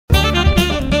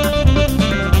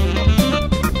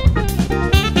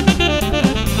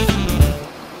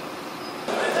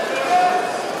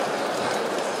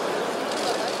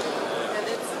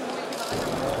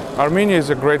Armenia is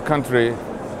a great country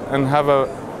and have a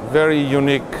very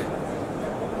unique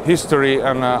history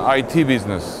and IT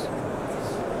business.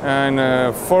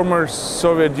 And former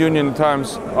Soviet Union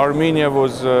times, Armenia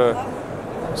was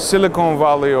Silicon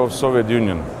Valley of Soviet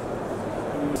Union.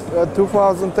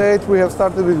 2008 we have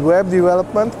started with web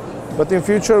development, but in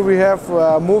future we have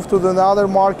moved to the other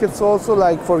markets also,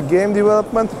 like for game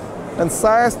development. And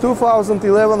since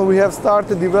 2011 we have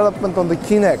started development on the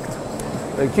Kinect.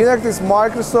 The Kinect is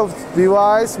Microsoft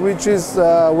device which is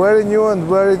very new and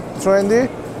very trendy.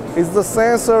 It's the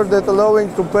sensor that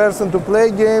allowing the person to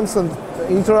play games and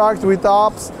interact with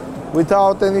apps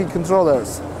without any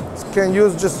controllers. You can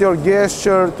use just your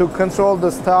gesture to control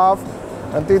the stuff,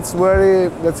 and it's very,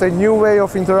 let's say, new way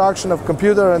of interaction of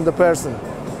computer and the person.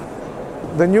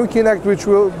 The new Kinect, which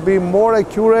will be more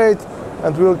accurate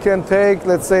and can take,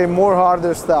 let's say, more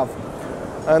harder stuff.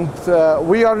 And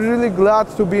we are really glad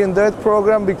to be in that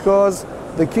program because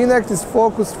the Kinect is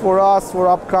focused for us for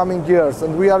upcoming years,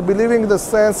 and we are believing the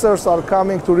sensors are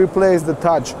coming to replace the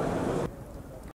touch.